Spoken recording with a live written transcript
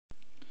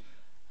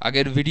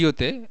আগের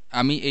ভিডিওতে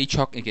আমি এই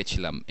ছক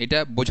এঁকেছিলাম এটা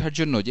বোঝার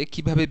জন্য যে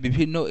কিভাবে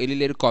বিভিন্ন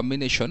এলিলের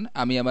কম্বিনেশন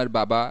আমি আমার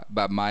বাবা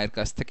বা মায়ের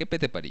কাছ থেকে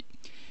পেতে পারি।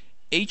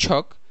 এই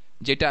ছক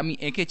যেটা আমি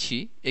এঁকেছি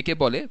একে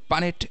বলে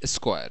পানেট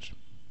স্কোয়ার।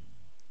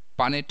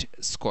 Punnett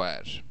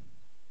square.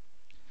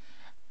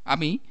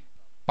 আমি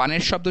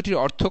পানের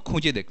শব্দটির অর্থ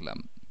খুঁজে দেখলাম।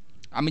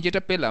 আমি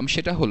যেটা পেলাম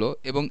সেটা হলো,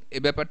 এবং এ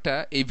ব্যাপারটা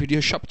এই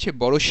ভিডিওর সবচেয়ে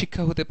বড়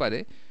শিক্ষা হতে পারে,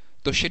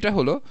 তো সেটা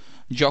হলো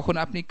যখন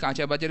আপনি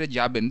কাঁচা বাজারে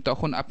যাবেন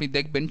তখন আপনি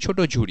দেখবেন ছোট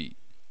ঝুড়ি,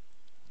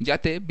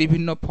 যাতে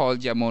বিভিন্ন ফল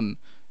যেমন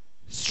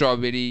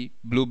স্ট্রবেরি,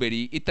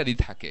 ব্লুবেরি ইত্যাদি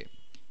থাকে।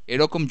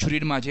 এরকম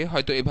ঝুড়ির মাঝে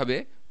হয়তো এভাবে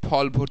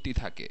ফল ভর্তি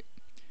থাকে।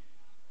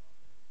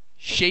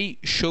 সেই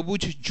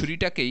সবুজ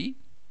ঝুড়িটাকেই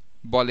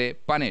বলে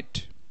পানেট।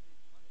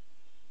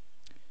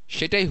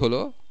 সেটাই হলো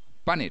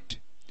পানেট।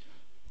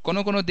 কোনো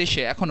কোনো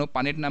দেশে এখনও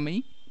পানেট নামেই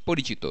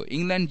পরিচিত।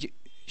 ইংল্যান্ড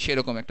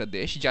সেরকম একটা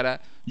দেশ, যারা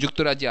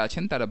যুক্তরাজ্যে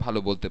আছেন তারা ভালো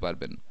বলতে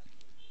পারবেন।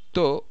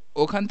 তো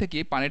ওখান থেকে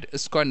পানেট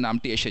স্কোয়ার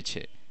নামটি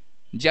এসেছে,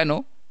 যেন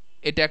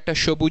এটা একটা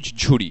সবুজ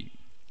ঝুড়ি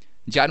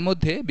যার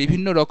মধ্যে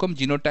বিভিন্ন রকম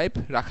জিনোটাইপ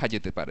রাখা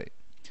যেতে পারে।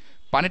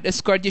 পানেট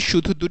স্কোয়ার যে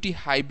শুধু দুটি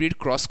হাইব্রিড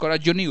ক্রস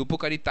করার জন্যই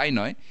উপকারী তাই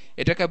নয়,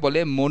 এটাকে বলে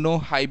মোনো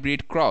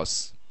হাইব্রিড ক্রস।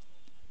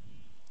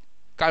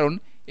 কারণ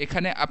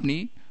এখানে আপনি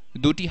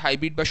দুটি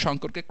হাইব্রিড বা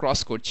সংকরকে ক্রস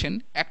করছেন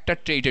একটা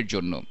ট্রেইটের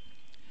জন্য।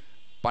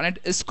 পানেট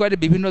স্কোয়ারে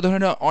বিভিন্ন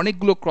ধরনের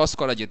অনেকগুলো ক্রস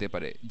করা যেতে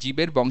পারে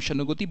জীবের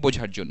বংশানুগতি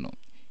বোঝার জন্য।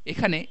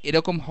 এখানে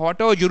এরকম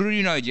হওয়াটাও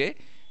জরুরি নয় যে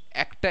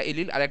একটা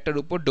এলিল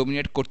আরেকটার উপর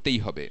ডোমিনেট করতেই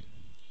হবে।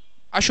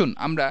 আসুন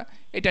আমরা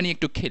এটা নিয়ে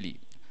একটু খেলি,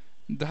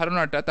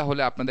 ধারণাটা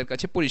তাহলে আপনাদের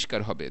কাছে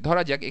পরিষ্কার হবে।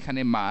 ধরা যাক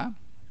এখানে মা।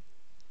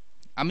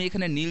 আমি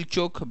এখানে নীল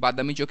চোখ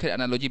বাদামি চোখের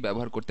অ্যানালজি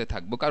ব্যবহার করতে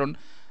থাকবো, কারণ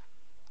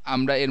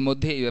আমরা এর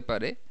মধ্যে এই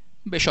ব্যাপারে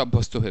বেশ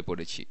অভ্যস্ত হয়ে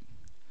পড়েছি।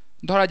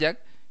 ধরা যাক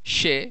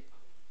সে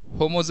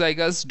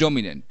হোমোজাইগাস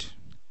ডমিনেন্ট,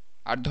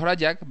 আর ধরা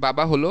যাক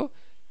বাবা হলো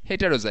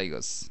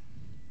হেটারোজাইগাস।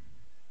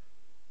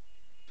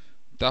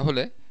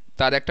 তাহলে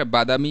তার একটা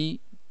বাদামি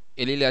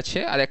এলিল আছে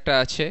আর একটা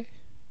আছে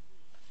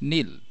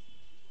নীল।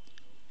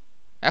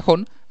 এখন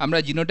আমরা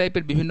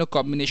জিনোটাইপের বিভিন্ন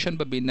কম্বিনেশন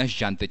বা বিন্যাস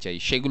জানতে চাই,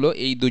 সেগুলো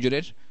এই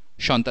দুজনের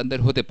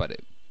সন্তানদের হতে পারে।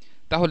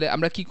 তাহলে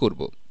আমরা কি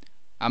করব?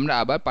 আমরা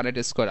আবার পানেট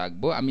স্কোয়ার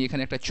আঁকবো। আমি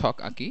এখানে একটা ছক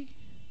আঁকি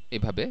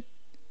এভাবে।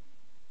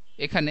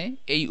 এখানে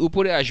এই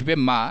উপরে আসবে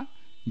মা,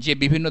 যে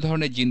বিভিন্ন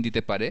ধরনের জিন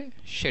দিতে পারে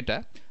সেটা,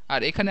 আর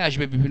এখানে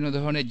আসবে বিভিন্ন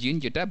ধরনের জিন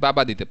যেটা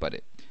বাবা দিতে পারে।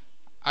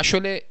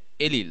 আসলে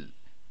এলিল,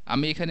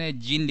 আমি এখানে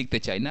জিন লিখতে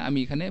চাই না, আমি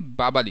এখানে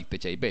বাবা লিখতে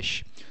চাই। বেশ,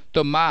 তো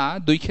মা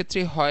দুই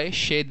ক্ষেত্রে হয়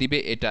সে দিবে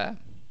এটা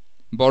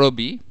বড়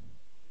বি,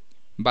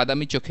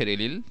 বাদামি চোখের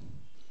এলিল,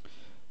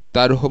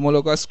 তার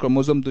হোমোলোগাস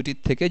ক্রোমোজোম দুটির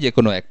থেকে যে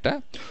কোনো একটা।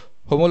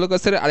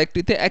 হোমোলোগাসের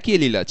আরেকটিতে একই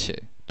এলিল আছে,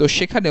 তো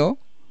সেখানেও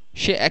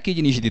সে একই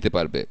জিনিস দিতে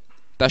পারবে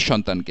তার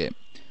সন্তানকে।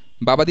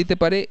 বাবা দিতে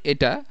পারে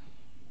এটা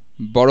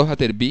বড়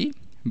হাতের বি,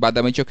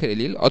 বাদামি চোখের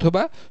এলিল,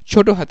 অথবা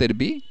ছোট হাতের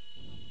বি,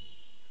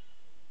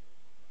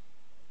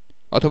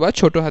 অথবা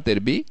ছোট হাতের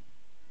বি,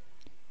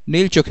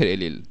 নীল চোখের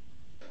এলিল।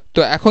 তো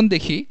এখন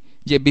দেখি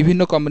যে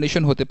বিভিন্ন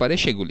কম্বিনেশন হতে পারে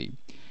সেগুলি।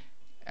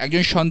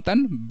 একজন সন্তান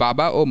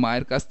বাবা ও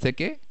মায়ের কাছ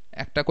থেকে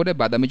একটা করে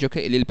বাদামি চোখে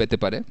এলিল পেতে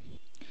পারে।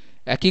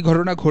 একই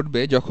ঘটনা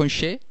ঘটবে যখন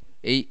সে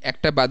এই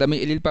একটা বাদামি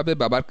এলিল পাবে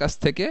বাবার কাছ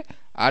থেকে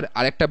আর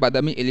আরেকটা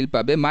বাদামি এলিল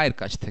পাবে মায়ের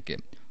কাছ থেকে।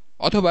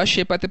 অথবা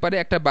সে পেতে পারে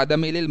একটা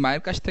বাদামি এলিল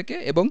মায়ের কাছ থেকে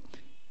এবং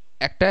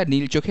একটা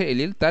নীল চোখের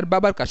এলিল তার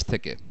বাবার কাছ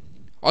থেকে।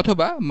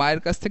 অথবা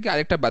মায়ের কাছ থেকে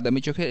আরেকটা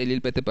বাদামি চোখের এলিল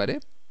পেতে পারে।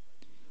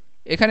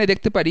 এখানে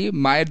দেখতে পারি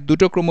মায়ের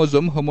দুটো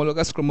ক্রোমোজোম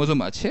হোমোলোগাস ক্রোমোজোম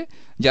আছে,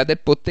 যাদের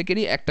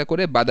প্রত্যেকেরই একটা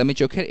করে বাদামি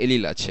চোখের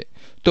এলিল আছে।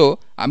 তো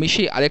আমি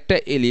সেই আরেকটা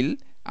এলিল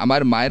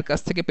আমার মায়ের কাছ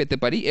থেকে পেতে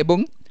পারি এবং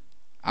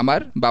আমার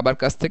বাবার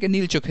কাছ থেকে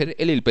নীল চোখের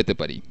এলিল পেতে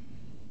পারি।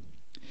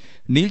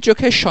 নীল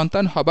চোখের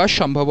সন্তান হবার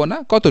সম্ভাবনা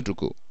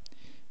কতটুকু?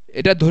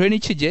 এটা ধরে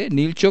নিচ্ছি যে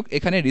নীল চোখ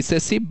এখানে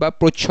রিসেসিভ বা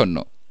প্রচ্ছন্ন।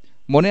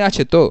 মনে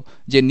আছে তো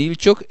যে নীল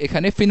চোখ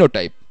এখানে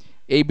ফিনোটাইপ,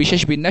 এই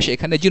বিশেষ বিন্যাস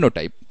এখানে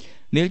জিনোটাইপ।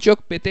 নীল চোখ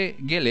পেতে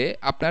গেলে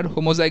আপনার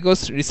হোমোজাইগোস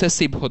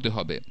রিসেসিভ হতে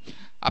হবে,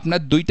 আপনার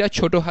দুইটা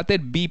ছোট হাতের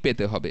বি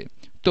পেতে হবে।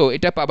 তো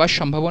এটা পাবার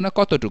সম্ভাবনা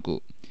কতটুকু?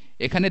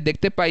 এখানে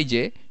দেখতে পাই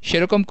যে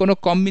সেরকম কোনো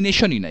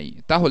কম্বিনেশনই নাই,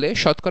 তাহলে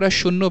শতকরা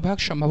 0%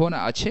 সম্ভাবনা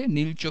আছে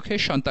নীল চোখের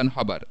সন্তান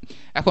হবার।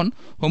 এখন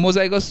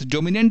হোমোজাইগস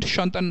ডমিনেন্ট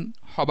সন্তান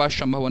হবার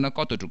সম্ভাবনা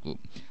কতটুকু?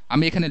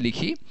 আমি এখানে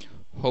লিখি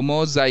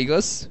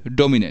হোমোজাইগস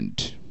ডমিনেন্ট।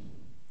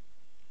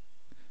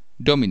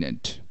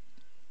 ডমিনেন্ট।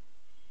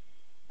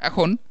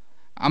 এখন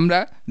আমরা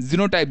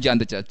জিনোটাইপ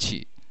জানতে চাচ্ছি।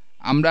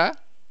 আমরা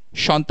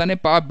সন্তানে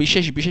পাওয়া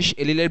বিশেষ বিশেষ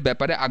এলিলের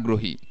ব্যাপারে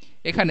আগ্রহী।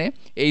 এখানে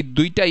এই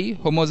দুইটাই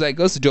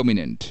হোমোজাইগাস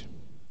ডমিনেন্ট,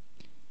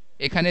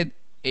 এখানে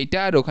এইটা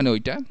আর ওখানে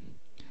ওইটা।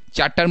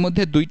 চারটার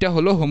মধ্যে দুইটা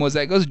হলো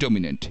হোমোজাইগাস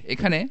ডমিনেন্ট।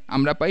 এখানে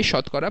আমরা পাই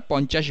শতকরা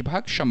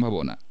 50%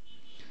 সম্ভাবনা।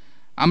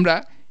 আমরা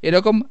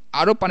এরকম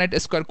আরও পানেট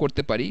স্কোয়ার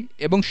করতে পারি,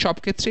 এবং সব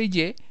ক্ষেত্রেই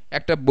যে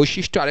একটা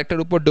বৈশিষ্ট্য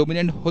আরেকটার উপর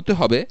ডমিনেন্ট হতে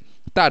হবে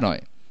তা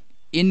নয়।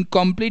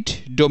 ইনকমপ্লিট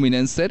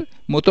ডমিনেন্সের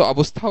মতো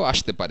অবস্থাও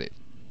আসতে পারে।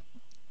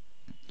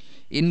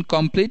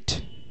 ইনকমপ্লিট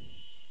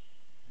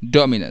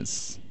ডমিনেন্স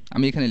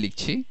আমি এখানে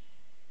লিখছি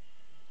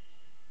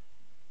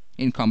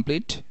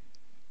ইনকমপ্লিট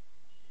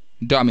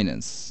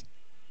ডমিনেন্স।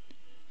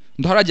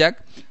 ধরা যাক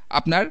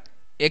আপনার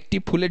একটি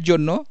ফুলের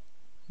জন্য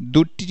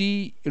দুটি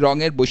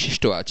রঙের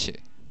বৈশিষ্ট্য আছে।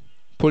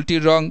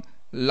 ফুলটির রং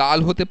লাল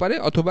হতে পারে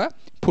অথবা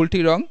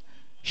ফুলটির রং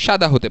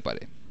সাদা হতে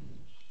পারে।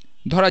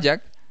 ধরা যাক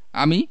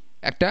আমি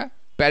একটা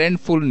প্যারেন্ট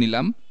ফুল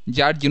নিলাম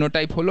যার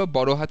জিনোটাইপ হলো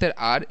বড় হাতের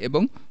আর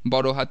এবং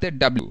বড় হাতের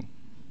ডাব্লিউ।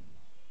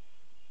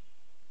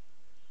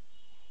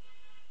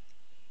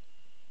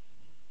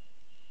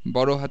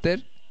 বড় হাতের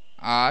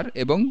আর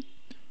এবং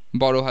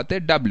বড়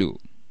হাতের ডাব্লিউ।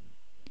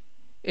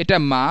 এটা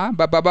মা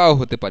বা বাবাও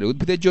হতে পারে।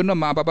 উদ্ভিদের জন্য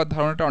মা বাবার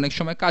ধারণাটা অনেক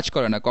সময় কাজ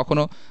করে না,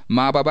 কখনো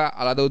মা বাবা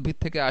আলাদা উদ্ভিদ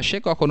থেকে আসে,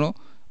 কখনো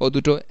ও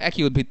দুটো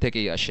একই উদ্ভিদ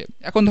থেকেই আসে।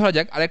 এখন ধরা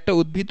যাক আরেকটা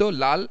উদ্ভিদও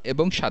লাল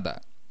এবং সাদা,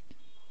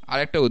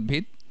 আরেকটা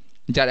উদ্ভিদ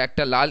যার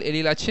একটা লাল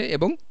এলিল আছে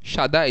এবং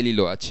সাদা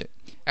এলিলও আছে।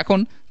 এখন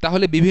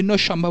তাহলে বিভিন্ন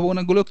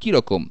সম্ভাবনাগুলো কি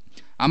রকম?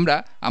 আমরা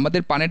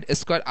আমাদের পানেট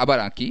স্কয়ার আবার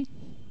আঁকি।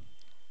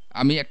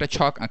 আমি একটা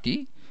ছক আঁকি।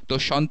 তো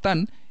সন্তান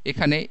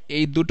এখানে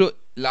এই দুটো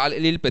লাল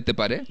এলিল পেতে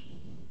পারে,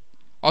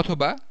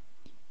 অথবা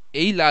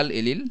এই লাল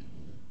এলিল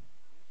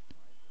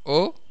ও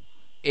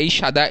এই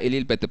সাদা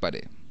এলিল পেতে পারে।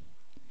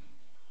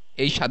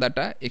 এই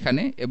সাদাটা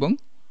এখানে এবং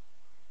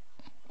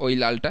ওই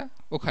লালটা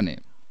ওখানে,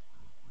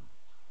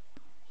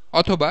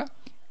 অথবা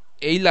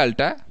এই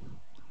লালটা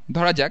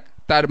ধরা যাক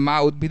তার মা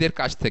উদ্ভিদের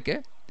কাছ থেকে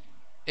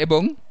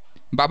এবং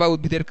বাবা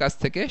উদ্ভিদের কাছ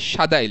থেকে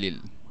সাদা এলিল,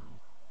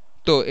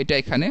 তো এটা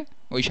এখানে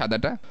ওই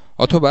সাদাটা,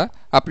 অথবা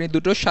আপনি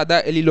দুটো সাদা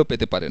এলিলও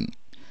পেতে পারেন।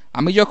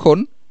 আমি যখন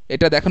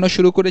এটা দেখানো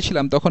শুরু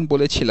করেছিলাম তখন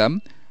বলেছিলাম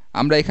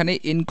আমরা এখানে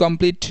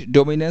ইনকমপ্লিট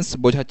ডমিনেন্স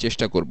বোঝার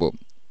চেষ্টা করব।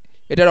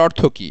 এটার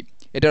অর্থ কি?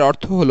 এটার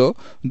অর্থ হলো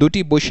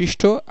দুটি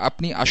বৈশিষ্ট্য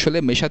আপনি আসলে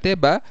মেশাতে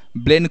বা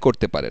ব্লেন্ড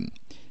করতে পারেন।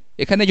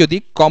 এখানে যদি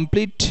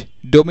কমপ্লিট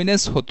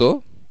ডমিনেন্স হতো,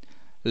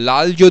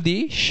 লাল যদি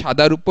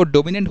সাদার উপর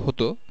ডমিনেন্ট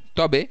হতো,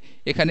 তবে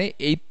এখানে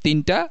এই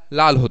তিনটা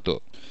লাল হতো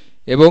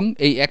এবং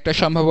এই একটা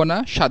সম্ভাবনা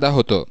সাদা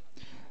হতো।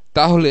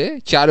 তাহলে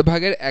 4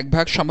 ভাগের 1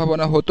 ভাগ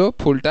সম্ভাবনা হতো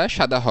ফুলটা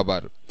সাদা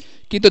হবার।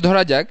 কিন্তু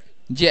ধরা যাক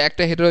যে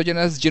একটা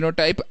হেটেরোজেনাস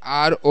জিনোটাইপ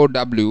আর ও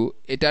ডাব্লিউ,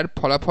 এটার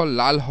ফলাফল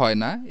লাল হয়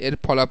না, এর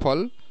ফলাফল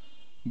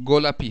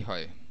গোলাপি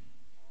হয়,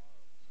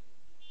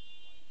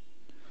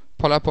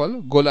 ফলাফল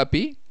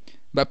গোলাপি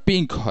বা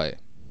পিঙ্ক হয়,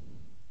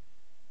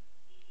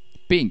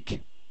 পিঙ্ক।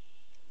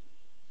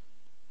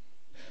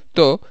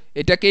 তো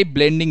এটাকেই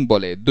ব্লেন্ডিং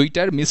বলে,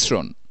 দুইটার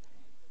মিশ্রণ।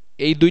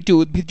 এই দুইটি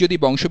উদ্ভিদ যদি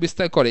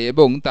বংশবিস্তার করে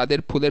এবং তাদের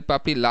ফুলের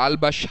পাপড়ি লাল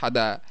বা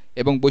সাদা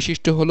এবং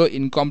বৈশিষ্ট্য হলো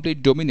ইনকমপ্লিট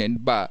ডমিনেন্ট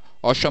বা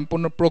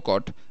অসম্পূর্ণ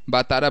প্রকট, বা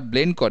তারা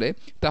ব্লেন্ড করে,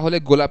 তাহলে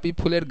গোলাপি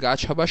ফুলের গাছ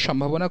হবার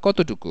সম্ভাবনা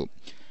কতটুকু?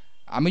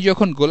 আমি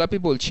যখন গোলাপি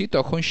বলছি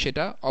তখন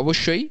সেটা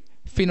অবশ্যই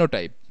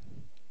ফিনোটাইপ।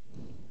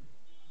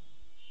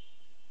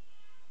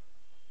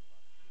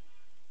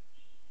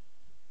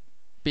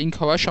 পিঙ্ক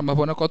হওয়ার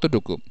সম্ভাবনা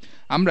কতটুকু?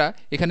 আমরা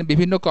এখানে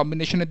বিভিন্ন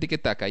কম্বিনেশনের দিকে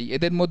তাকাই।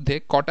 এদের মধ্যে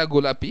কটা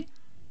গোলাপি?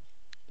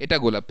 এটা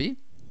গোলাপি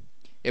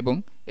এবং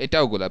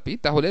এটাও গোলাপি,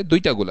 তাহলে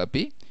দুইটা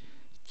গোলাপি।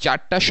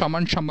 4টা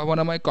সমান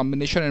সম্ভাবনাময়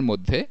কম্বিনেশনের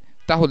মধ্যে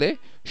তাহলে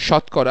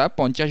শতকরা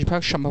 50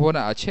 ভাগ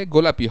সম্ভাবনা আছে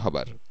গোলাপি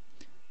হবার।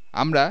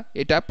 আমরা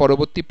এটা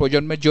পরবর্তী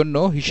প্রজন্মের জন্য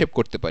হিসেব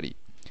করতে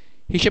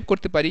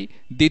পারি,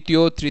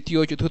 দ্বিতীয়,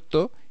 তৃতীয়, চতুর্থ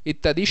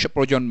ইত্যাদি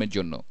প্রজন্মের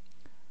জন্য।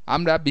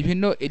 আমরা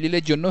বিভিন্ন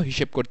এলিলের জন্য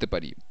হিসেব করতে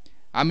পারি।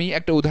 আমি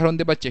একটা উদাহরণ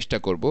দেবার চেষ্টা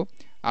করব।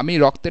 আমি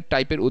রক্তের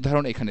টাইপের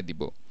উদাহরণ এখানে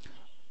দিব।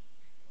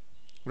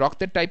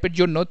 রক্তের টাইপের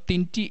জন্য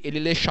 3টি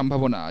এলিলের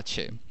সম্ভাবনা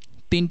আছে,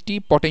 3টি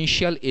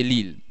পটেনশিয়াল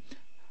এলিল।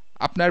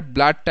 আপনার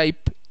ব্লাড টাইপ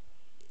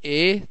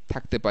এ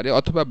থাকতে পারে,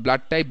 অথবা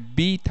ব্লাড টাইপ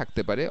বি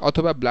থাকতে পারে,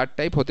 অথবা ব্লাড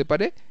টাইপ হতে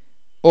পারে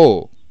ও।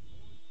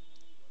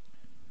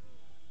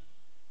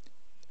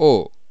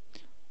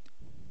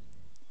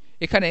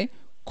 এখানে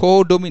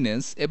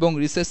কোডোমিনেন্স এবং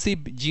রিসেসিভ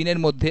জিনের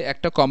মধ্যে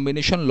একটা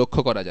কম্বিনেশন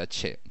লক্ষ্য করা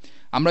যাচ্ছে।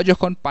 আমরা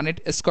যখন পানেট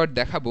স্কয়ার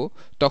দেখাবো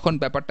তখন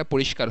ব্যাপারটা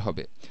পরিষ্কার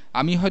হবে।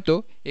 আমি হয়তো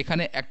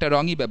এখানে একটা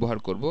রঙই ব্যবহার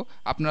করব,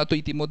 আপনারা তো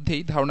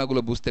ইতিমধ্যেই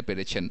ধারণাগুলো বুঝতে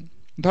পেরেছেন।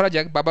 ধরা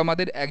যাক বাবা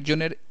মাদের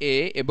একজনের এ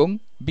এবং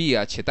বি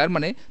আছে, তার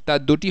মানে তার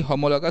দুটি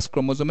হোমোলগাস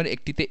ক্রোমোজোমের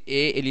একটিতে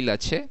এ এলিল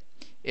আছে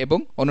এবং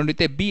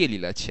অন্যটিতে বি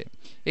এলিল আছে।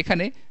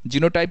 এখানে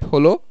জিনোটাইপ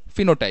হলো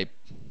ফিনোটাইপ।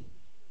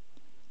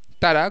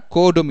 তারা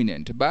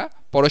কোডোমিনেন্ট বা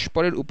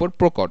পরস্পরের উপর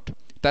প্রকট।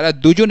 তারা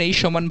দুজনেই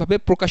সমানভাবে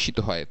প্রকাশিত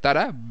হয়,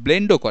 তারা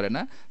ব্লেন্ডও করে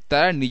না,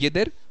 তারা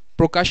নিজেদের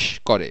প্রকাশ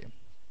করে।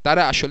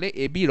 তারা আসলে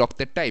এ বি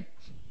রক্তের type,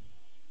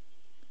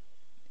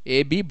 A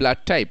B blood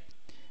type.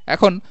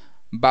 এখন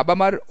বাবা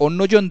মার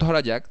অন্যজন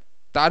ধরা যাক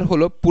তার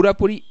হলো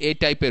পুরাপুরি এ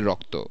টাইপের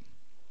রক্ত,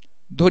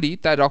 ধরি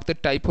তার রক্তের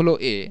টাইপ হলো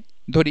এ,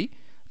 ধরি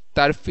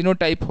তার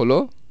ফিনোটাইপ হলো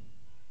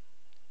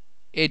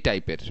এ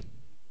টাইপের।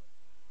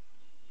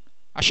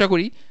 আশা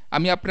করি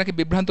আমি আপনাকে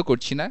বিভ্রান্ত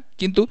করছি না,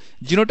 কিন্তু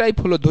জিনোটাইপ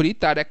হলো ধরি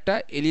তার একটা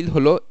এলিল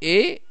হলো এ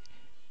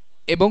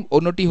এবং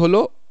অন্যটি হলো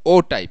ও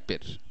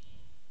টাইপের।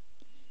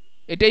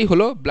 এটাই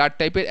হলো ব্লাড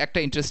টাইপের একটা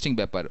ইন্টারেস্টিং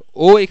ব্যাপার।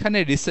 ও এখানে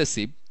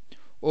রিসেসিভ,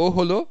 ও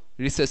হলো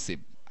রিসেসিভ,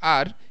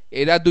 আর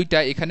এরা দুইটা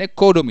এখানে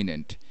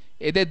কোডোমিনেন্ট।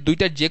 এদের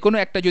দুইটার যে কোনো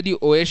একটা যদি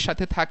ও এর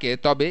সাথে থাকে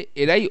তবে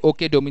এরাই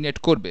ওকে ডোমিনেট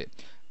করবে,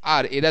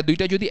 আর এরা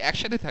দুইটা যদি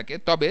একসাথে থাকে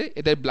তবে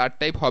এদের ব্লাড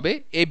টাইপ হবে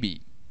এবি।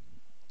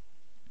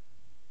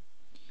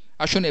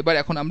 আসুন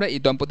এখন আমরা এই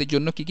দম্পতির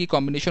জন্য কি কি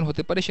কম্বিনেশন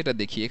হতে পারে সেটা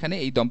দেখি। এখানে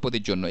এই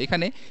দম্পতির জন্য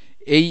এখানে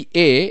এই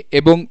এ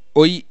এবং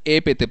ওই এ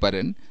পেতে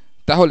পারেন।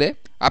 তাহলে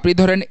আপনি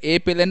ধরেন এ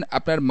পেলেন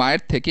আপনার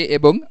মায়ের থেকে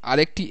এবং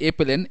আরেকটি এ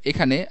পেলেন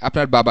এখানে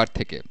আপনার বাবার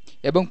থেকে,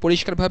 এবং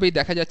পরিষ্কারভাবেই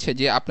দেখা যাচ্ছে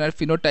যে আপনার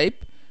ফিনোটাইপ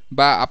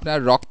বা আপনার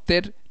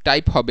রক্তের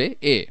টাইপ হবে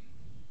এ।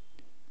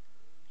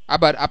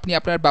 আবার আপনি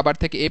আপনার বাবার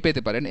থেকে এ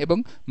পেতে পারেন এবং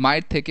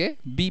মায়ের থেকে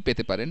বি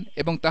পেতে পারেন,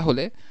 এবং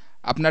তাহলে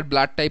আপনার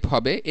ব্লাড টাইপ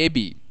হবে এ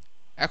বি।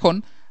 এখন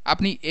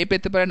আপনি এ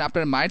পেতে পারেন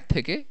আপনার মায়ের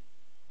থেকে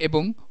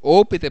এবং ও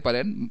পেতে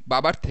পারেন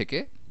বাবার থেকে,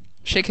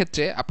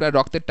 সেক্ষেত্রে আপনার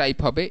রক্তের টাইপ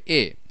হবে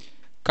এ,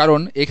 কারণ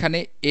এখানে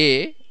এ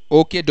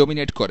ওকে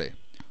ডমিনেট করে।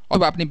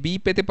 অথবা আপনি বি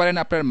পেতে পারেন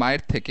আপনার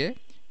মায়ের থেকে,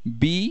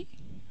 বি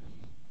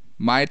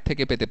মায়ের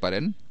থেকে পেতে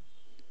পারেন,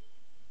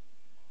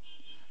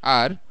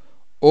 আর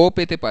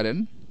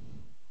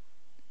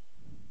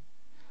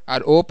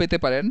ও পেতে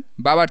পারেন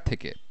বাবার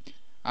থেকে।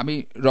 আমি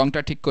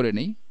রংটা ঠিক করে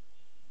নিই।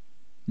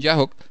 যা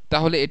হোক,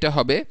 তাহলে এটা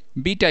হবে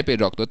বি টাইপের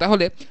রক্ত।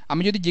 তাহলে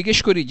আমি যদি জিজ্ঞেস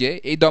করি যে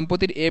এই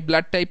দম্পতির এ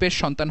ব্লাড টাইপের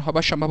সন্তান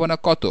হবার সম্ভাবনা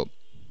কত,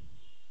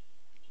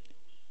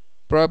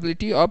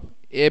 probability of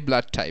A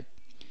blood type,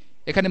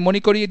 এখানে মনে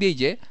করিয়ে দিই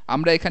যে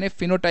আমরা এখানে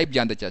ফিনোটাইপ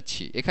জানতে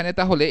চাচ্ছি। এখানে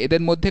তাহলে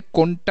এদের মধ্যে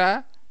কোনটা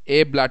এ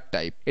ব্লাড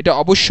টাইপ? এটা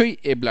অবশ্যই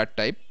এ ব্লাড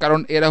টাইপ, কারণ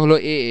এরা হলো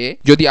এ এ।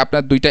 যদি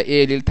আপনার দুইটা এ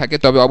এলিল থাকে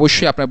তবে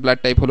অবশ্যই আপনার ব্লাড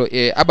টাইপ হলো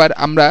এ। আবার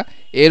আমরা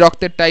এ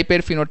রক্তের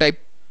টাইপের ফিনোটাইপ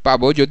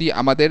পাবো যদি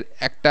আমাদের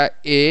একটা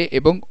এ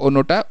এবং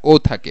অন্যটা ও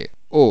থাকে।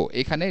 ও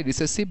এখানে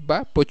রিসেসিভ বা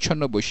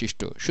প্রচ্ছন্ন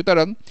বৈশিষ্ট্য,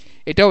 সুতরাং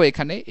এটাও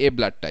এখানে এ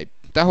ব্লাড টাইপ।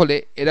 তাহলে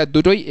এরা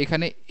দুটোই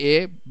এখানে এ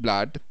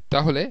ব্লাড।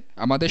 তাহলে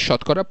আমাদের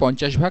শতকরা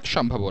 50%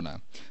 সম্ভাবনা,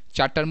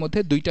 4টার মধ্যে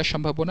 2টা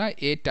সম্ভাবনা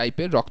এ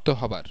টাইপের রক্ত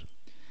হবার।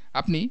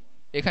 আপনি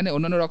এখানে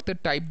অন্যান্য রক্তের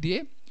টাইপ দিয়ে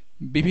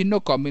বিভিন্ন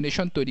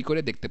কম্বিনেশন তৈরি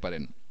করে দেখতে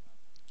পারেন।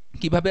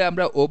 কিভাবে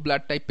আমরা ও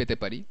ব্লাড টাইপ পেতে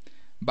পারি?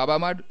 বাবা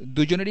মার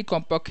দুজনেরই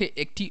কমপক্ষে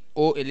একটি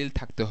ও এলিল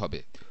থাকতে হবে।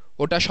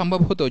 ওটা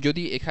সম্ভব হতো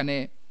যদি এখানে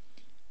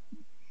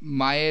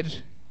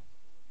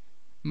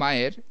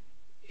মায়ের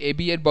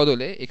এবি এর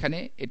বদলে এখানে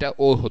এটা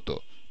ও হতো,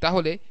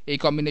 তাহলে এই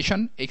কম্বিনেশন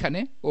এখানে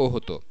ও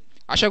হতো।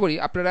 আশা করি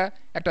আপনারা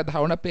একটা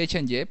ধারণা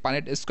পেয়েছেন যে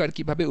পানেট স্কয়ার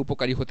কিভাবে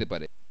উপকারী হতে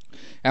পারে।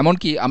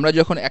 এমনকি আমরা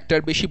যখন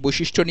একটার বেশি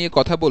বৈশিষ্ট্য নিয়ে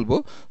কথা বলবো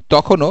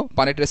তখনও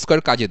পানেট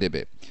স্কয়ার কাজে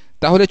দেবে।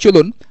 তাহলে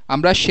চলুন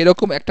আমরা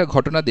সেরকম একটা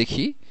ঘটনা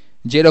দেখি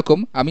যেরকম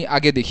আমি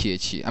আগে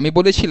দেখিয়েছি। আমি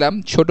বলেছিলাম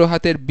ছোট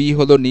হাতের বি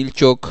হলো নীল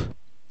চোখ,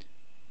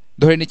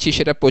 ধরে নিচ্ছি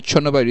সেটা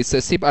প্রচ্ছন্ন বা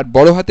রিসেসিভ, আর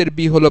বড় হাতের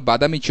বি হলো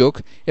বাদামি চোখ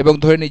এবং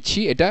ধরে নিচ্ছি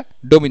এটা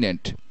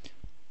ডমিনেন্ট।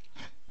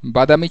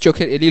 বাদামি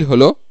চোখের এলিল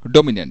হলো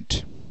ডমিনেন্ট।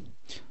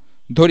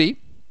 ধরি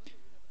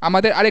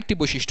আমাদের আরেকটি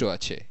বৈশিষ্ট্য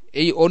আছে।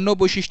 এই অন্য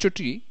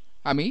বৈশিষ্ট্যটি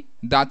আমি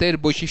দাঁতের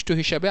বৈশিষ্ট্য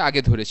হিসাবে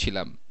আগে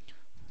ধরেছিলাম।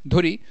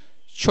 ধরি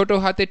ছোট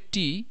হাতের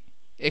টি,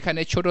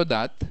 এখানে ছোট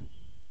দাঁত,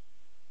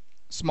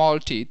 স্মল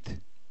টিথ।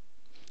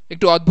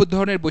 একটু অদ্ভুত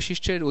ধরনের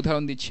বৈশিষ্ট্যের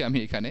উদাহরণ দিচ্ছি আমি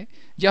এখানে।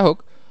 যা হোক,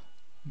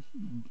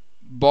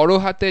 বড়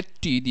হাতের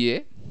টি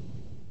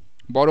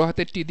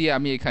দিয়ে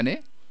আমি এখানে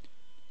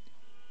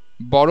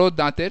বড়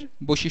দাঁতের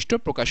বৈশিষ্ট্য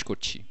প্রকাশ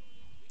করছি।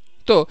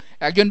 তো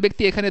একজন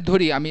ব্যক্তি এখানে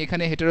ধরি আমি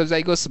এখানে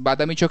হেটেরোজাইগাস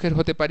বাদামি চোখের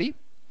হতে পারি,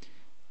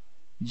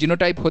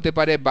 জিনোটাইপ হতে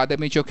পারে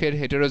বাদামি চোখের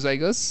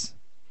হেটেরোজাইগাস,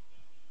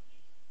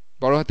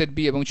 বড় হাতের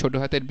বি এবং ছোট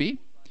হাতের বি,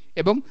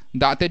 এবং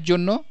দাঁতের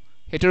জন্য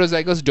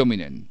হেটেরোজাইগাস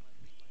ডমিনেন্ট।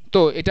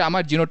 তো এটা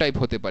আমার জিনোটাইপ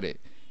হতে পারে।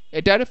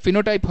 এটার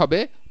ফিনোটাইপ হবে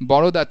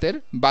বড় দাঁতের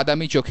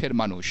বাদামি চোখের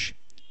মানুষ।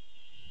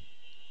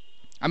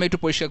 আমি একটু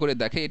পরিষ্কার করে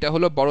দেখি, এটা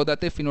হলো বড়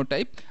দাঁতের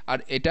ফিনোটাইপ, আর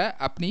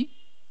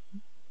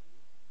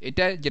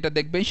এটা যেটা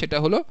দেখবেন সেটা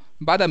হলো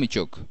বাদামি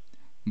চোখ,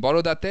 বড়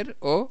দাঁতের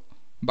ও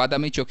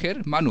বাদামি চোখের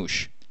মানুষ।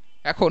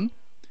 এখন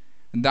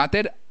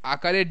দাঁতের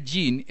আকারের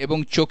জিন এবং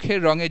চোখের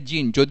রঙের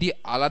জিন যদি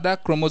আলাদা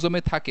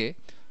ক্রোমোজোমে থাকে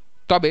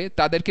তবে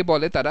তাদেরকে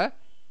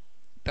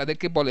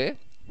বলে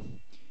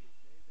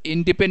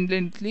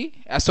ইন্ডিপেন্ডেন্টলি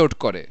অ্যাসর্ট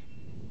করে।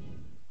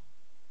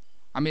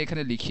 আমি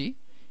এখানে লিখি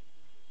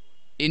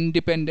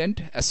ইন্ডিপেন্ডেন্ট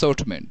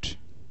অ্যাসর্টমেন্ট।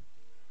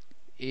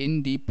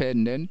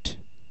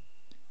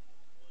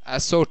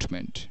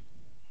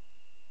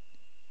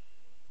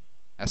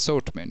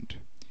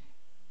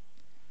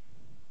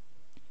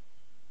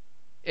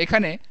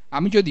 এখানে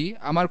আমি যদি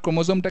আমার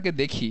ক্রোমোজোমটাকে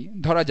দেখি,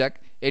 ধরা যাক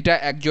এটা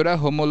এক জোড়া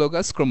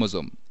হোমোলোগাস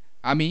ক্রোমোজোম।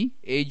 আমি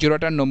এই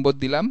জোড়াটার নম্বর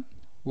দিলাম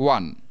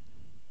 1।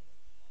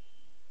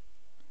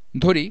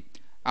 ধরি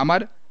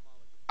আমার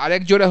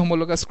আরেক জোড়া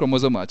হোমোলোগাস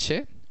ক্রোমোজোম আছে,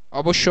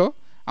 অবশ্য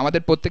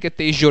আমাদের প্রত্যেকে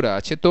 23 জোড়া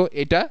আছে, তো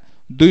এটা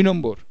 2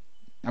 নম্বর,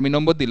 আমি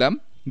নম্বর দিলাম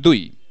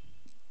 2।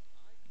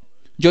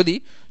 যদি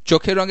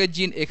চোখের রঙের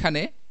জিন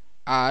এখানে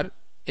আর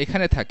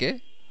এখানে থাকে,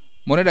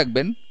 মনে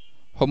রাখবেন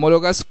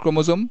হোমোলোগাস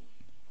ক্রোমোজোম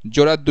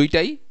জোড়া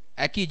দুইটাই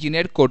একই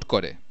জিনের কোড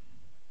করে,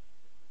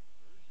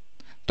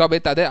 তবে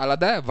তাদের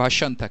আলাদা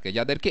ভার্সন থাকে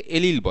যাদেরকে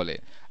এলিল বলে।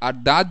 আর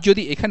দাঁত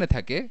যদি এখানে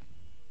থাকে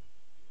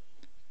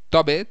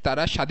তবে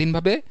তারা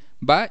স্বাধীনভাবে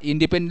বা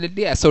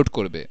ইন্ডিপেন্ডেন্টলি অ্যাসর্ট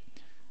করবে।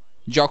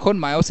 যখন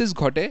মায়োসিস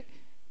ঘটে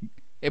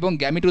এবং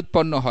গ্যামিট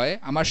উৎপন্ন হয়,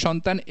 আমার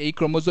সন্তান এই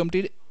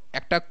ক্রোমোজোমটির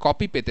একটা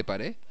কপি পেতে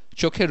পারে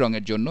চোখের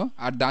রঙের জন্য,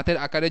 আর দাঁতের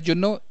আকারের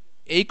জন্য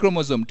এই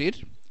ক্রোমোজোমটির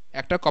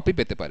একটা কপি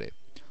পেতে পারে।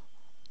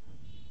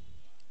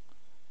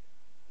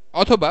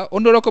 অথবা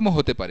অন্যরকমও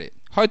হতে পারে,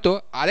 হয়তো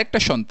আরেকটা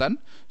সন্তান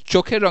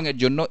চোখের রঙের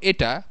জন্য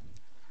এটা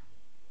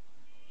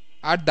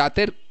আর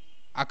দাঁতের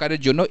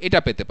আকারের জন্য এটা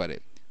পেতে পারে।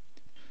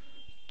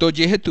 তো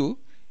যেহেতু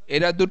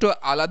এরা দুটো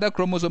আলাদা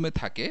ক্রোমোজোমে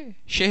থাকে,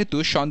 সেহেতু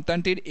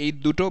সন্তানটির এই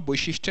দুটো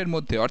বৈশিষ্ট্যের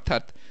মধ্যে,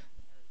 অর্থাৎ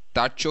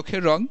তার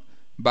চোখের রং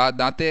বা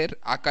দাঁতের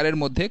আকারের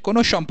মধ্যে কোনো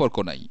সম্পর্ক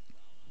নাই।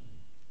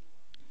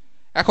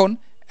 এখন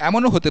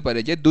এমনও হতে পারে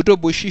যে দুটো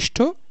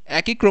বৈশিষ্ট্য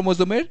একই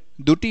ক্রোমোজোমের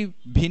দুটি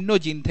ভিন্ন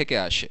জিন থেকে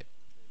আসে।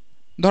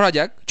 ধরা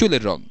যাক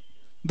চুলের রং।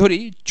 ধরি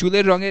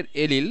চুলের রঙের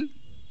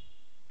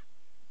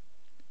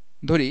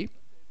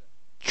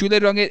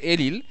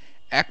এলিল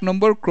 1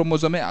 নম্বর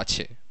ক্রোমোজোমে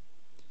আছে।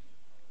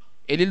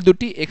 এলিল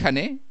দুটি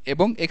এখানে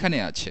এবং এখানে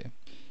আছে।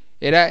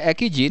 এরা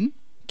একই জিন,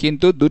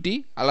 কিন্তু দুটি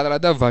আলাদা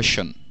আলাদা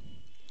ভার্সন।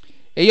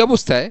 এই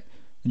অবস্থায়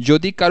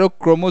যদি কারো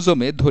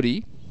ক্রোমোজোমে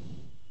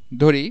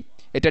ধরি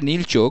এটা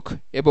নীল চোখ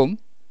এবং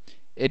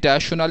এটা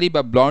সোনালী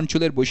বা ব্লন্ড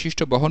চুলের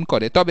বৈশিষ্ট্য বহন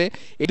করে, তবে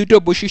এই দুটো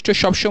বৈশিষ্ট্য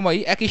সবসময়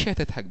একই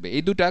সাথে থাকবে।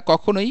 এই দুটা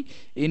কখনোই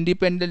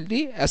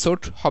ইন্ডিপেন্ডেন্টলি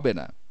অ্যাসর্ট হবে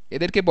না।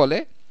 এদেরকে বলে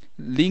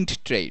লিঙ্কড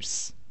ট্রেইটস।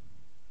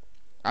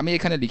 আমি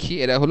এখানে লিখি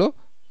এরা হলো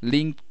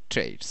লিঙ্কড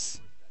ট্রেইটস।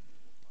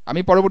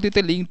 আমি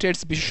পরবর্তীতে লিঙ্কড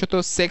ট্রেইটস, বিশেষত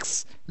সেক্স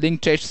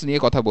লিঙ্কড ট্রেইটস নিয়ে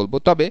কথা বলবো।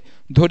 তবে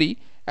ধরি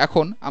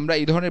এখন আমরা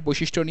এই ধরনের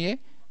বৈশিষ্ট্য নিয়ে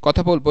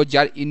কথা বলবো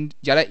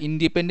যারা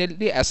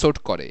ইন্ডিপেন্ডেন্টলি অ্যাসর্ট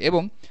করে,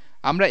 এবং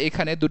আমরা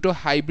এখানে দুটো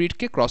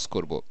হাইব্রিডকে ক্রস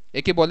করব।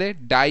 একে বলে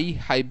ডাই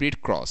হাইব্রিড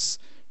ক্রস।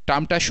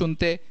 টার্মটা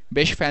শুনতে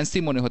বেশ ফ্যান্সি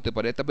মনে হতে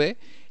পারে, তবে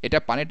এটা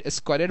পানেট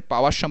স্কোয়ারের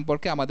পাওয়ার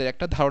সম্পর্কে আমাদের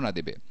একটা ধারণা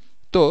দেবে।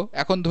 তো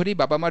এখন ধরি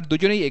বাবা মার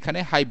দুজনেই এখানে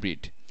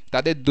হাইব্রিড।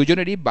 তাদের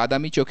দুজনেরই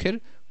বাদামি চোখের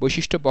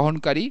বৈশিষ্ট্য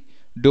বহনকারী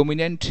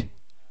ডোমিনেন্ট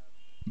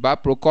বা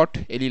প্রকট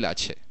এলিল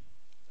আছে,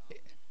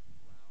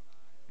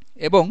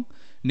 এবং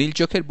নীল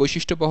চোখের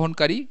বৈশিষ্ট্য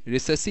বহনকারী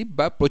রিসেসিভ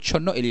বা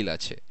প্রচ্ছন্ন এলিল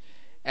আছে।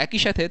 একই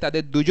সাথে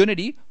তাদের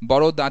দুজনেরই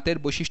বড় দাঁতের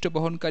বৈশিষ্ট্য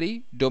বহনকারী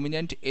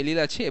ডোমিনেন্ট এলিল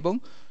আছে এবং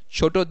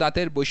ছোট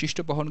দাঁতের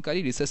বৈশিষ্ট্য বহনকারী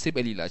রিসেসিভ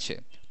এলিল আছে।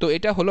 তো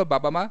এটা হলো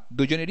বাবা মা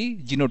দুজনেরই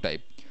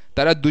জিনোটাইপ।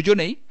 তারা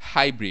দুজনেই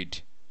হাইব্রিড,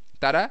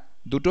 তারা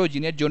দুটো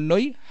জিনের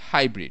জন্যই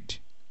হাইব্রিড।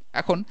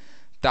 এখন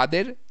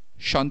তাদের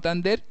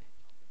সন্তানদের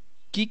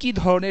কি কি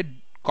ধরনের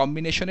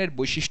কম্বিনেশনের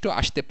বৈশিষ্ট্য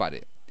আসতে পারে,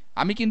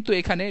 আমি কিন্তু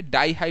এখানে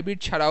ডাই হাইব্রিড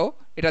ছাড়াও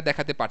এটা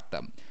দেখাতে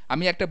পারতাম।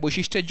 আমি একটা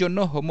বৈশিষ্ট্যের জন্য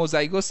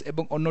হোমোজাইগোস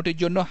এবং অন্যটির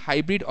জন্য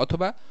হাইব্রিড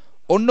অথবা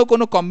অন্য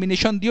কোনো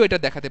কম্বিনেশন দিয়েও এটা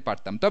দেখাতে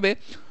পারতাম। তবে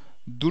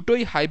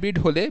দুটোই হাইব্রিড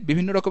হলে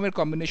বিভিন্ন রকমের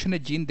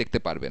কম্বিনেশনের জিন দেখতে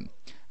পারবেন।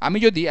 আমি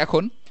যদি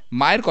এখন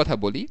মায়ের কথা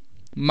বলি,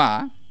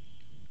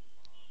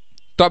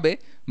 তবে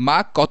মা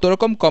কত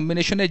রকম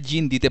কম্বিনেশনের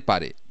জিন দিতে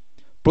পারে।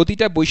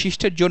 প্রতিটা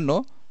বৈশিষ্ট্যের জন্য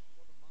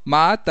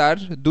মা তার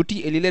দুটি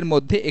এলিলের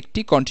মধ্যে একটি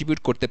কন্ট্রিবিউট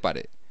করতে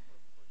পারে।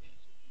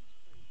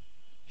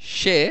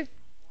 সে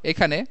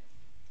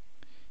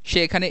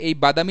এখানে এই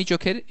বাদামি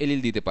চোখের এলিল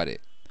দিতে পারে,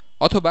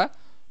 অথবা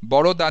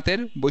বড় দাঁতের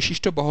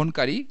বৈশিষ্ট্য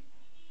বহনকারী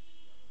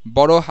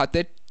বড়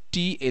হাতের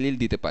টি এলিল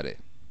দিতে পারে।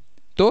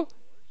 তো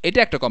এটা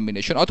একটা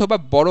কম্বিনেশন। অথবা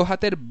বড়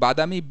হাতের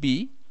বাদামি বি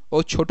ও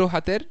ছোট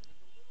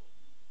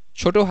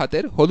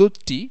হাতের হলুদ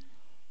টি,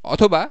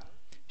 অথবা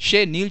সে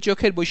নীল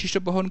চোখের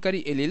বৈশিষ্ট্য বহনকারী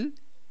এলিল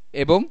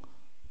এবং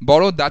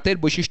বড় দাঁতের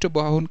বৈশিষ্ট্য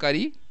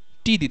বহনকারী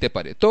টি দিতে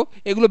পারে। তো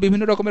এগুলো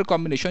বিভিন্ন রকমের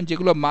কম্বিনেশন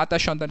যেগুলো মা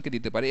তার সন্তানকে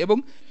দিতে পারে। এবং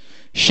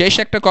শেষ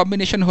একটা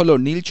কম্বিনেশন হলো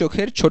নীল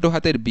চোখের ছোট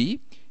হাতের বি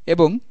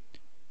এবং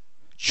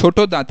ছোট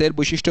দাঁতের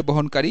বৈশিষ্ট্য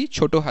বহনকারী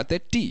ছোট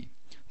হাতের টি।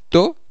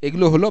 তো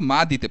এগুলো হলো মা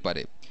দিতে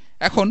পারে।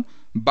 এখন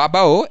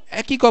বাবাও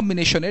একই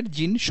কম্বিনেশনের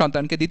জিন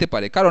সন্তানকে দিতে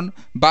পারে, কারণ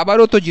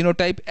বাবারও তো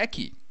জিনোটাইপ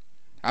একই।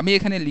 আমি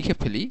এখানে লিখে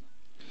ফেলি,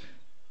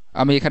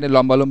 আমি এখানে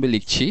লম্বালম্বি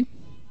লিখছি।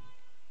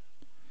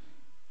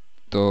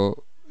 তো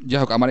যাই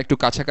হোক, আমার একটু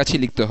কাছাকাছি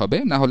লিখতে হবে,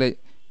 না হলে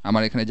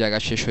আমার এখানে জায়গা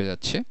শেষ হয়ে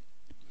যাচ্ছে।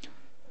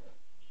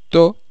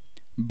 তো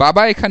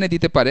বাবা এখানে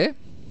দিতে পারে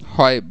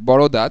হয়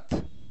বড় দাঁত,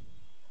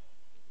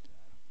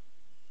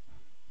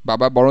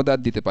 বাবা বড় দাঁত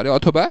দিতে পারে,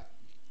 অথবা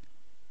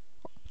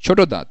ছোট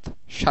দাঁত,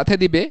 সাথে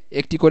দিবে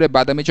একটি করে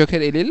বাদামি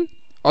চোখের এলিল,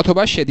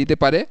 অথবা সে দিতে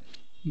পারে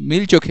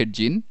নীল চোখের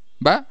জিন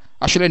বা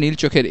আসলে নীল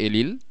চোখের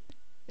এলিল,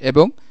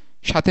 এবং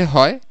সাথে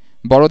হয়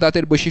বড়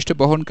দাঁতের বৈশিষ্ট্য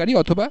বহনকারী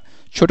অথবা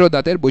ছোট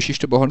দাঁতের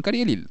বৈশিষ্ট্য বহনকারী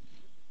এলিল।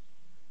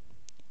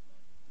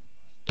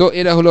 তো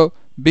এরা হলো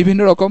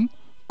বিভিন্ন রকম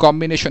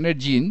কম্বিনেশনের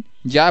জিন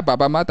যা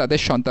বাবা মা তাদের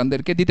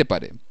সন্তানদেরকে দিতে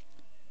পারে।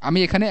 আমি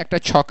এখানে একটা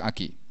ছক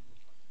আঁকি,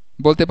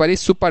 বলতে পারি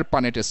সুপার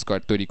পানেট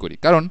স্কোয়ার তৈরি করি,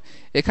 কারণ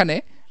এখানে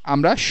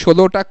আমরা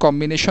 16টা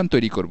কম্বিনেশন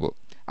তৈরি করব।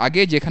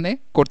 আগে যেখানে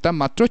করতাম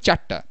মাত্র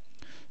 4টা,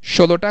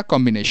 16টা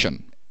কম্বিনেশন।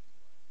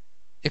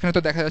 এখানে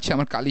তো দেখা যাচ্ছে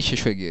আমার কালি শেষ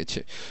হয়ে গিয়েছে।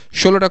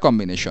 16টা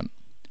কম্বিনেশন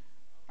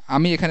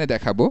আমি এখানে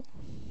দেখাবো।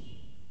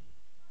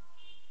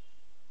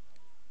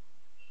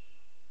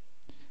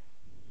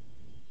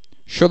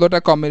 16টা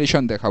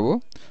কম্বিনেশন দেখাবো।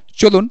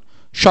 চলুন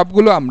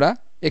সবগুলো আমরা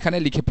এখানে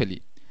লিখে ফেলি।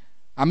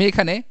 আমি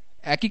এখানে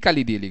একই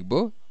কালি দিয়ে লিখব,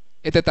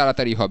 এতে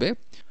তাড়াতাড়ি হবে।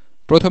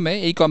 প্রথমে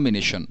এই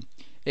কম্বিনেশন,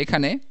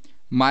 এখানে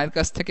মায়ের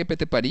কাছ থেকে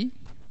পেতে পারি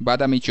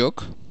বাদামি চোখ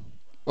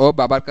ও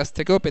বাবার কাছ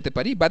থেকেও পেতে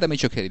পারি বাদামি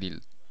চোখের এলিল।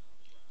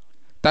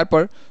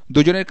 তারপর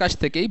দুজনের কাছ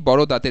থেকেই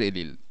বড় দাঁতের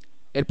এলিল।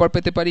 এরপর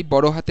পেতে পারি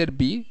বড় হাতের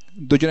বি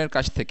দুজনের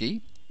কাছ থেকেই,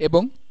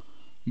 এবং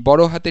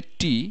বড় হাতের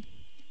টি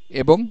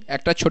এবং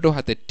একটা ছোট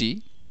হাতের টি।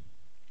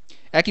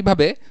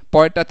 একইভাবে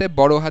পরেরটাতে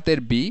বড় হাতের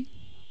বি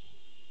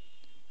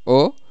ও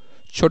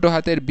ছোট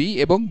হাতের বি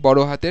এবং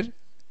বড় হাতের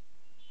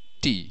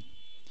টি।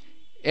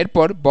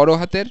 এরপর বড়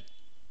হাতের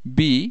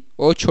বি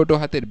ও ছোট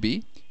হাতের বি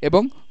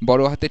এবং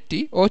বড় হাতের টি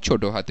ও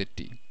ছোট হাতের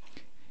টি।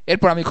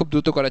 এরপর আমি খুব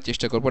দ্রুত করার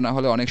চেষ্টা করব, না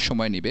হলে অনেক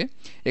সময় নেবে।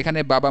 এখানে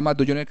বাবা মা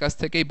দুজনের কাছ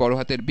থেকেই বড়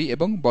হাতের বি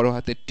এবং বড়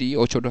হাতের টি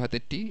ও ছোট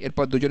হাতের টি।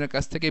 এরপর দুজনের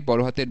কাছ থেকেই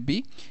বড় হাতের বি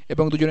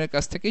এবং দুজনের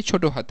কাছ থেকেই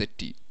ছোট হাতের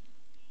টি।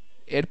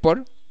 এরপর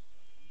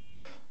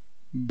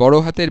বড়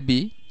হাতের বি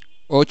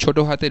ও ছোট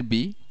হাতের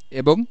বি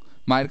এবং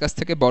মায়ের কাছ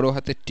থেকে বড়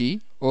হাতের টি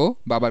ও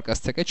বাবার কাছ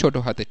থেকে ছোট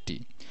হাতের টি।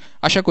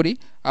 আশা করি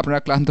আপনারা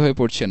ক্লান্ত হয়ে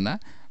পড়ছেন না।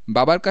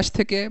 বাবার কাছ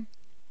থেকে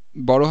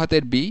বড়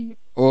হাতের বি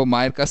ও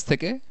মায়ের কাছ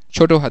থেকে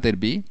ছোট হাতের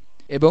বি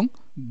এবং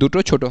দুটো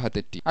ছোট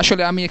হাতের টি।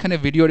 আসলে আমি এখানে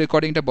ভিডিও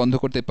রেকর্ডিংটা বন্ধ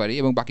করতে পারি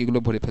এবং বাকিগুলো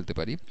ভরে ফেলতে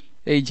পারি।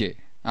 এই যে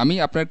আমি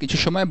আপনার কিছু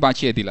সময়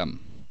বাঁচিয়ে দিলাম।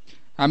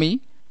 আমি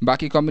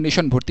বাকি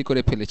কম্বিনেশন ভর্তি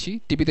করে ফেলেছি।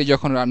 টিভিতে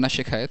যখন রান্না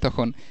শেখায়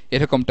তখন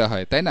এরকমটা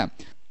হয়, তাই না?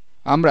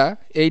 আমরা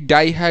এই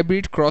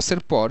ডাইহাইব্রিড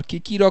ক্রসের পর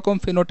কি রকম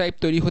ফেনোটাইপ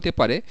তৈরি হতে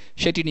পারে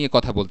সেটি নিয়ে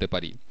কথা বলতে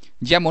পারি।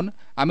 যেমন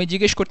আমি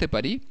জিজ্ঞেস করতে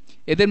পারি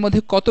এদের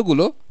মধ্যে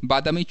কতগুলো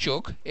বাদামি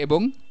চোখ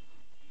এবং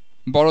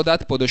বড়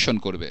দাঁত প্রদর্শন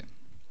করবে,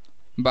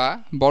 বা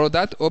বড়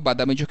দাঁত ও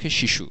বাদামি চোখের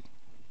শিশু।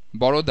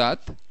 বড়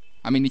দাঁত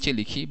আমি নিচে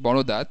লিখি, বড়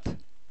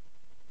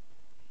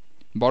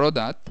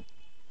দাঁত,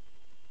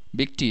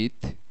 বিগ টিথ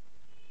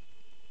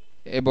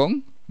এবং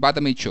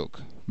বাদামি চোখ,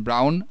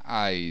 ব্রাউন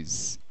আইজ।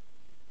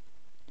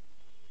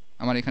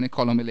 আমার এখানে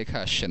কলমে লেখা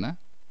আসছে না।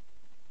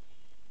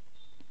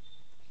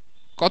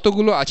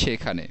 কতগুলো আছে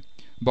এখানে?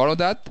 বড়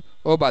দাঁত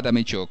ও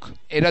বাদামি চোখ,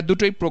 এরা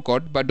দুটোই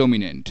প্রকট বা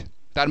ডমিনেন্ট।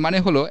 তার মানে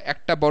হলো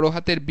একটা বড়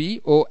হাতের বি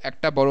ও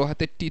একটা বড়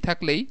হাতের টি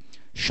থাকলেই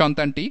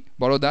সন্তানটি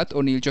বড় দাঁত ও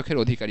নীল চোখের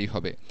অধিকারী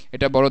হবে।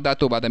 এটা বড় দাঁত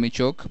ও বাদামি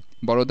চোখ,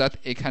 বড় দাঁত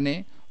এখানে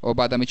ও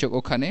বাদামি চোখ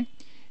ওখানে,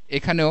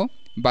 এখানেও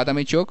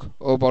বাদামি চোখ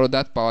ও বড়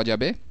দাঁত পাওয়া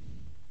যাবে।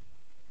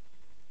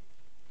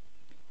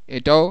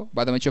 এটাও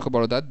বাদামি চোখ ও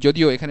বড় দাঁত।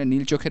 যদিও এখানে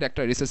নীল চোখের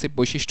একটা রিসেসিভ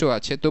বৈশিষ্ট্য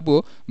আছে, তবুও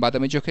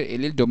বাদামি চোখের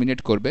এলিল ডমিনেট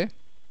করবে।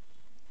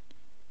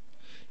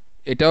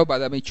 এটাও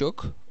বাদামি চোখ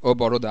ও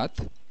বড় দাঁত,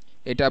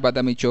 এটা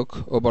বাদামি চোখ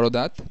ও বড়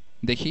দাঁত।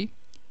 দেখি,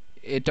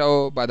 এটাও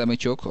বাদামি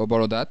চোখ ও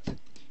বড় দাঁত,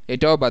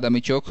 এটাও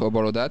বাদামি চোখ ও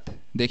বড় দাঁত।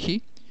 দেখি,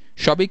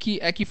 সবই কি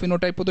একই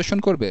ফিনোটাইপ প্রদর্শন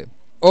করবে?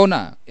 ও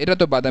না, এটা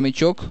তো বাদামি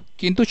চোখ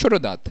কিন্তু ছোট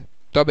দাঁত।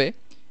 তবে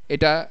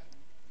এটা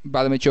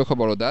বাদামি চোখ ও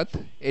বড় দাঁত,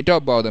 এটাও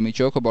বাদামি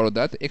চোখ ও বড়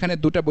দাঁত। এখানে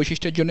দুটা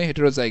বৈশিষ্ট্যের জন্য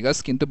হেটেরোজাইগাস,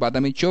 কিন্তু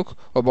বাদামি চোখ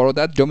ও বড়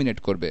দাঁত ডমিনেট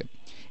করবে।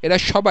 এরা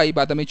সবাই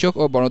বাদামি চোখ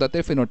ও বড়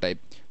দাঁতের ফিনোটাইপ।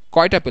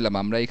 কয়টা পেলাম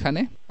আমরা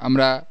এখানে?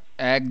 আমরা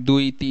 1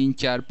 2 3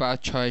 4 5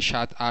 6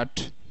 7 8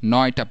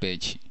 9টা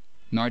পেয়েছি।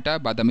 9টা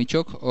বাদামি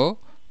চোখ ও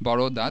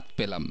বড় দাঁত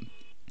পেলাম।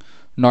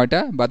 9টা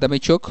বাদামি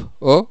চোখ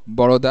ও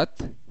বড় দাঁত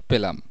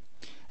পেলাম।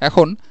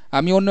 এখন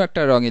আমি অন্য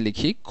একটা রঙে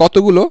লিখি,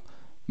 কতগুলো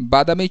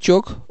বাদামি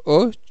চোখ ও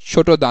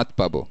ছোট দাঁত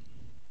পাবো।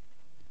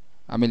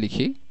 আমি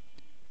লিখি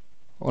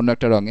অন্য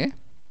একটা রঙে,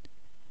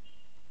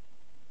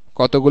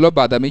 কতগুলো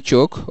বাদামি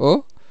চোখ ও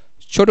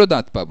ছোট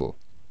দাঁত পাবো।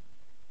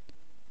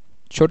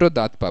 ছোট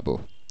দাঁত পাবো।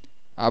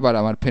 আবার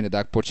আমার ফেনে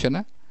দাগ পড়ছে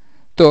না।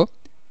 তো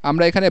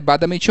আমরা এখানে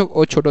বাদামি চোখ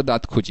ও ছোট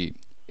দাঁত খুঁজি।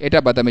 এটা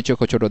বাদামি চোখ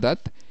ও ছোট দাঁত,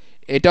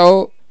 এটাও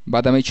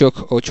বাদামি চোখ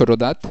ও ছোট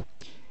দাঁত,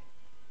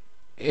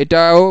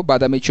 এটাও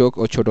বাদামি চোখ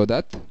ও ছোট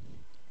দাঁত।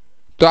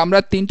 তো আমরা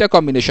 3টা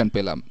কম্বিনেশন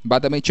পেলাম,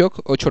 বাদামি চোখ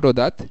ও ছোট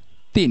দাঁত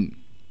 3।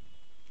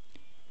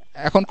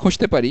 এখন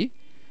খুঁজতে পারি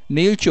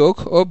নীল চোখ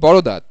ও বড়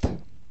দাঁত,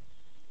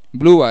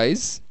 blue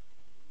eyes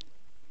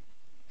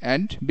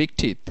and big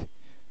teeth.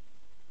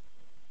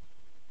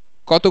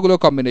 কতগুলো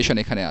কম্বিনেশন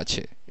এখানে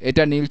আছে?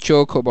 এটা নীল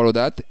চোখ ও বড়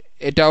দাঁত,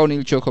 এটাও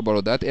নীল চোখ ও বড়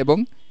দাঁত এবং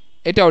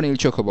এটাও নীল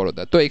চোখ ও বড়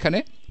দাঁত। তো এখানে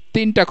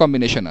 3টা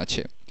কম্বিনেশন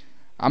আছে।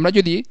 আমরা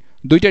যদি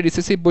 2টা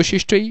রিসেসিভ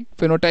বৈশিষ্ট্যই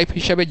ফেনোটাইপ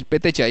হিসাবে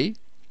পেতে চাই,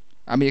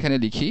 আমি এখানে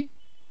লিখি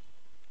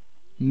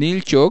নীল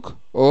চোখ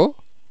ও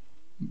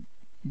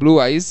ব্লু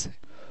আইজ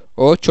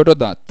ও ছোট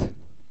দাঁত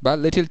বা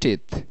লিটল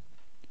টিথ।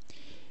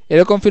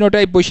 এরকম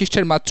ফিনোটাইপ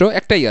বৈশিষ্ট্যের মাত্র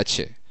একটাই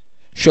আছে।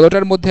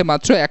 16টার মধ্যে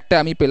মাত্র একটা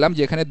আমি পেলাম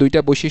যেখানে 2টা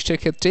বৈশিষ্ট্যের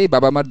ক্ষেত্রেই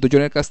বাবা মার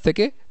দুজনের কাছ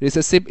থেকে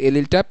রিসেসিভ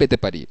এলিলটা পেতে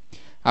পারি।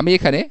 আমি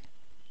এখানে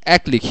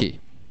 1 লিখি।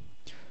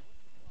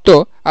 তো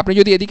আপনি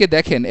যদি এদিকে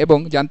দেখেন এবং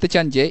জানতে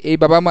চান যে এই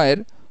বাবা মায়ের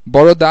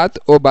বড় দাঁত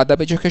ও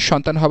বাদামি চোখের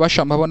সন্তান হওয়ার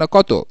সম্ভাবনা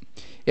কত,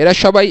 এরা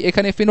সবাই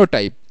এখানে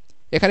ফিনোটাইপ।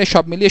 এখানে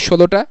সব মিলিয়ে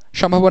 16টা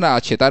সম্ভাবনা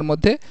আছে, তার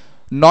মধ্যে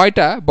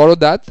 9টা বড়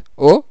দাঁত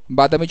ও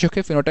বাদামি চোখে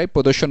ফিনোটাইপ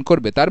প্রদর্শন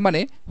করবে। তার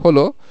মানে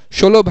হলো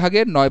 16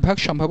 ভাগের 9 ভাগ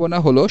সম্ভাবনা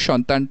হলো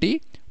সন্তানটি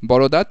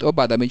বড় দাঁত ও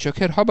বাদামি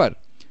চোখের হবার।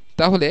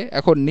 তাহলে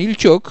এখন নীল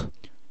চোখ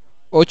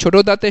ও ছোট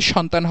দাঁতের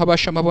সন্তান হবার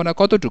সম্ভাবনা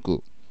কতটুকু?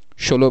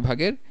 16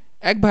 ভাগের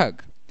 1 ভাগ।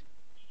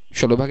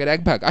 16 ভাগের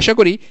 1 ভাগ। আশা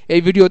করি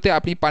এই ভিডিওতে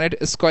আপনি পানেট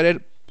স্কয়ারের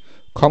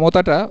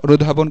ক্ষমতাটা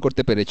অনুধাবন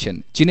করতে পেরেছেন।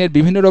 জিনের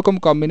বিভিন্ন রকম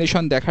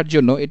কম্বিনেশন দেখার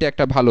জন্য এটা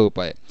একটা ভালো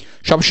উপায়।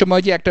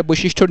 সবসময় যে একটা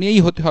বৈশিষ্ট্য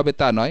নিয়েই হতে হবে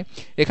তা নয়।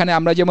 এখানে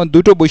আমরা যেমন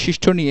দুটো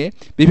বৈশিষ্ট্য নিয়ে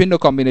বিভিন্ন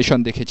কম্বিনেশন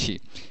দেখেছি।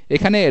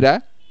 এখানে এরা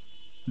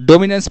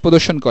ডমিনেন্স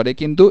প্রদর্শন করে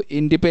কিন্তু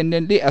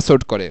ইন্ডিপেন্ডেন্টলি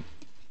অ্যাসর্ট করে,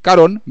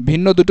 কারণ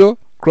ভিন্ন দুটো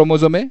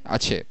ক্রোমোজোমে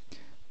আছে।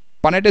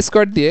 পানেট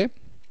স্কোয়ার দিয়ে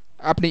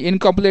আপনি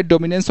ইনকমপ্লিট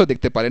ডমিনেন্সও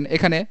দেখতে পারেন।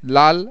 এখানে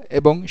লাল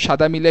এবং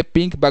সাদা মিলে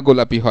পিঙ্ক বা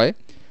গোলাপি হয়।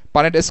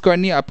 পানেট স্কোয়ার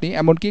নিয়ে আপনি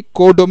এমনকি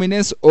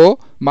কোডোমিনেন্স ও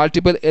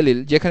মাল্টিপল এলিল,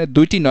 যেখানে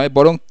দুইটি নয়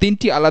বরং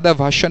তিনটি আলাদা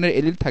ভার্সনের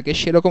এলিল থাকে,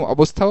 সেরকম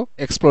অবস্থাও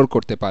এক্সপ্লোর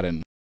করতে পারেন।